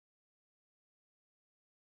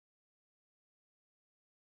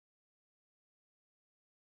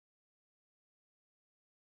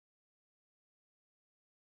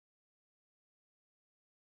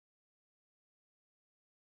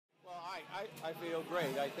I feel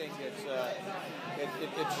great. I think it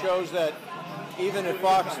shows that even if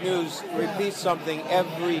Fox News repeats something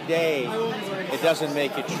every day, it doesn't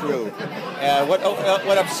make it true.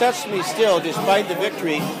 What upsets me still, despite the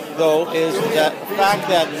victory, though, is the fact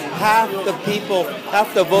that half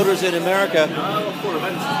the voters in America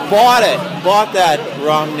bought that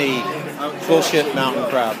Romney bullshit mountain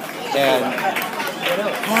crab, and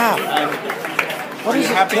half. What does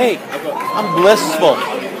it take? I'm blissful.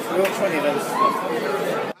 How do you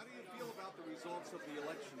feel about the results of the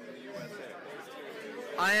election in the USA?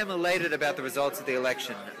 I am elated about the results of the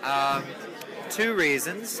election. Two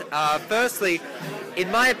reasons. Firstly,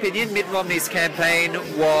 in my opinion, Mitt Romney's campaign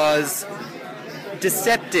was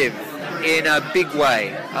deceptive in a big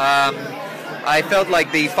way. I felt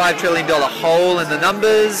like the $5 trillion hole in the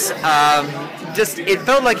numbers, it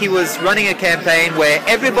felt like he was running a campaign where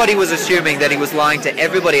everybody was assuming that he was lying to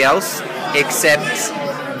everybody else except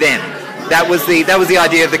them. That was the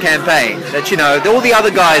idea of the campaign. That, you know, all the other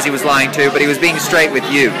guys he was lying to, but he was being straight with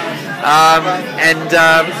you.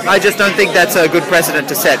 I just don't think that's a good precedent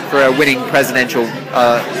to set for a winning presidential, push.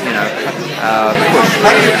 How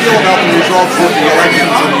do you feel about the results of the elections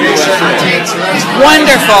in the USA?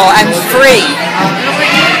 Wonderful and free.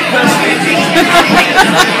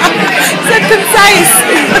 So concise.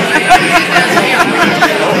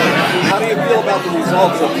 How do you feel about the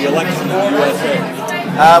results of the election in the USA?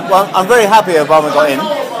 Well, I'm very happy Obama got in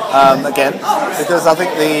again, because I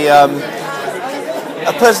think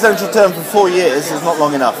a presidential term for 4 years is not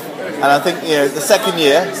long enough. And I think, you know, the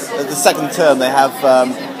second term, they have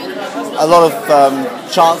a lot of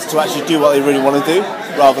chance to actually do what they really want to do,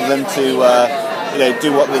 rather than to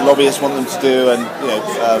do what the lobbyists want them to do, and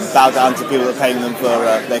bow down to people that are paying them for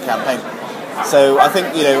their campaign. So I think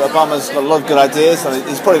Obama's got a lot of good ideas. I mean,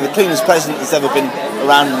 he's probably the cleanest president that's ever been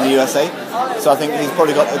around in the USA. So I think he's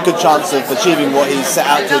probably got a good chance of achieving what he set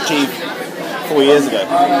out to achieve 4 years ago. So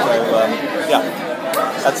yeah,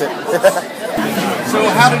 that's it. So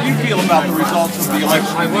how did you feel about the results of the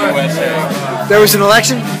election in the USA? There was an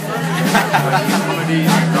election?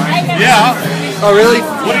 Yeah. Oh, really?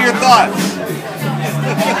 What are your thoughts?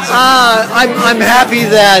 I'm happy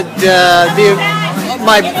that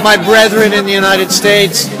my brethren in the United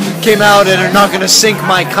States came out and are not going to sink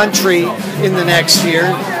my country in the next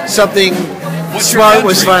year. Something smart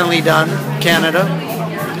was finally done. Canada.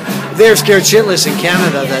 They're scared shitless in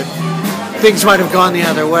Canada that things might have gone the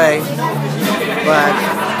other way. But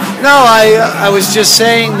no, I was just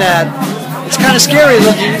saying that it's kind of scary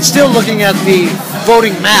looking at the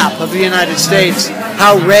voting map of the United States,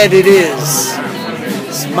 how red it is.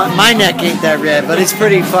 My neck ain't that red, but it's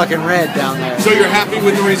pretty fucking red down there. So you're happy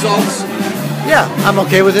with the results? Yeah, I'm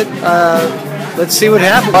okay with it. Let's see what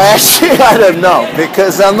happens. Well, actually, I don't know,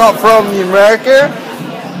 because I'm not from America.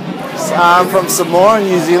 I'm from Samoa,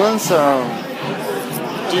 New Zealand, so...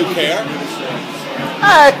 Do you care?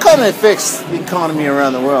 I kind of fix the economy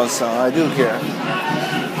around the world, so I do care.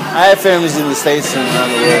 I have families in the States and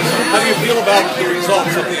around the world. So. How do you feel about the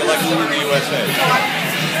results of the election in the USA?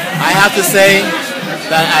 I have to say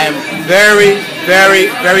that I am very, very,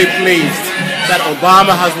 very pleased that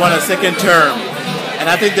Obama has won a second term. And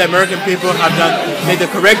I think the American people have made the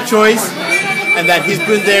correct choice, and that he's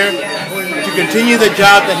been there to continue the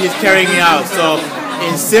job that he's carrying out. So,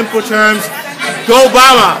 in simple terms, go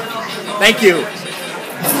Obama! Thank you.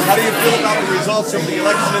 How do you feel about the results of the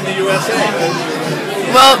election in the USA?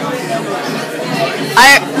 Well,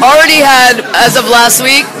 I already had, as of last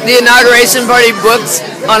week, the inauguration party booked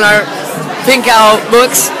on our Pink Owl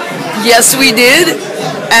books. Yes, we did.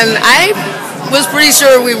 And I was pretty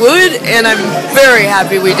sure we would, and I'm very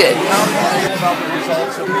happy we did. How do you feel about the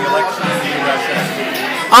results of the election in the USA?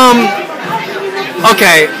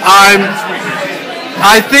 Okay,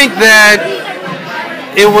 I think that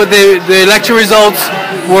the election results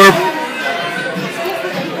were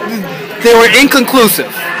inconclusive,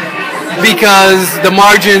 because the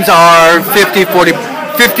margins are 50%,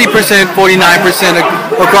 49%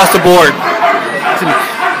 across the board.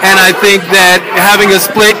 And I think that having a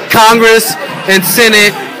split Congress and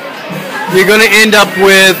Senate, you're going to end up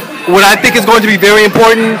with what I think is going to be very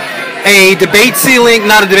important, a debate ceiling,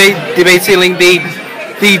 not a debate ceiling, the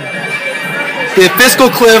fiscal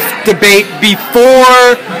cliff debate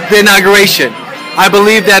before the inauguration. I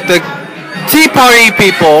believe that the Tea Party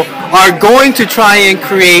people are going to try and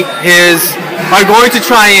create a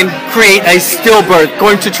stillbirth,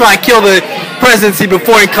 going to try and kill the presidency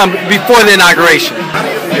before the inauguration. How do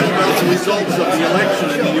you feel about the results of the election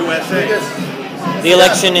in the USA? The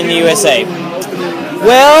election in the USA.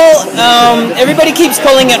 Well, everybody keeps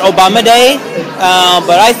calling it Obama Day,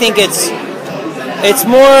 but I think it's It's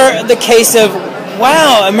more the case of,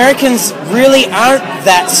 wow, Americans really aren't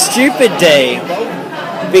that stupid day.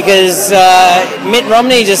 Because Mitt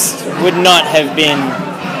Romney just would not have been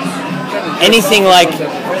anything like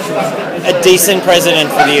a decent president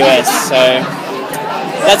for the US. So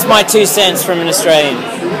that's my 2 cents from an Australian.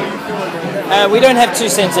 We don't have 2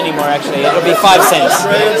 cents anymore, actually. It'll be 5 cents.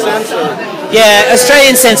 Australian cents or? Yeah,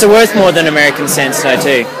 Australian cents are worth more than American cents, though,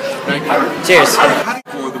 too. Cheers.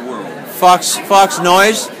 For the world. Fox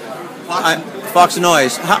Noise. Fox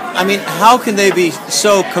Noise. How can they be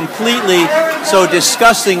so completely, so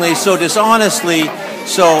disgustingly, so dishonestly,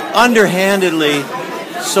 so underhandedly,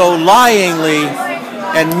 so lyingly,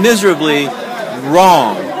 and miserably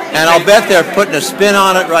wrong? And I'll bet they're putting a spin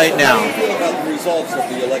on it right now. How do you feel about the results of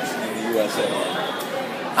the election in the USA?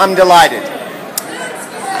 I'm delighted.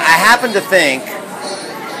 I happen to think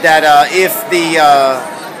that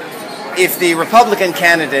if the Republican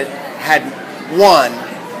candidate had won,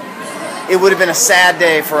 it would have been a sad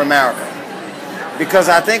day for America. Because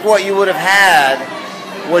I think what you would have had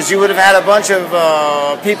was you would have had a bunch of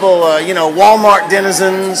people, Walmart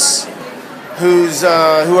denizens who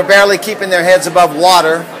are barely keeping their heads above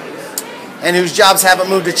water and whose jobs haven't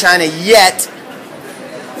moved to China yet,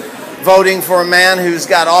 voting for a man who's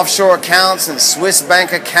got offshore accounts and Swiss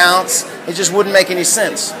bank accounts. It just wouldn't make any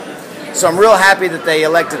sense. So I'm real happy that they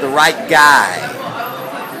elected the right guy.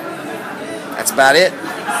 That's about it.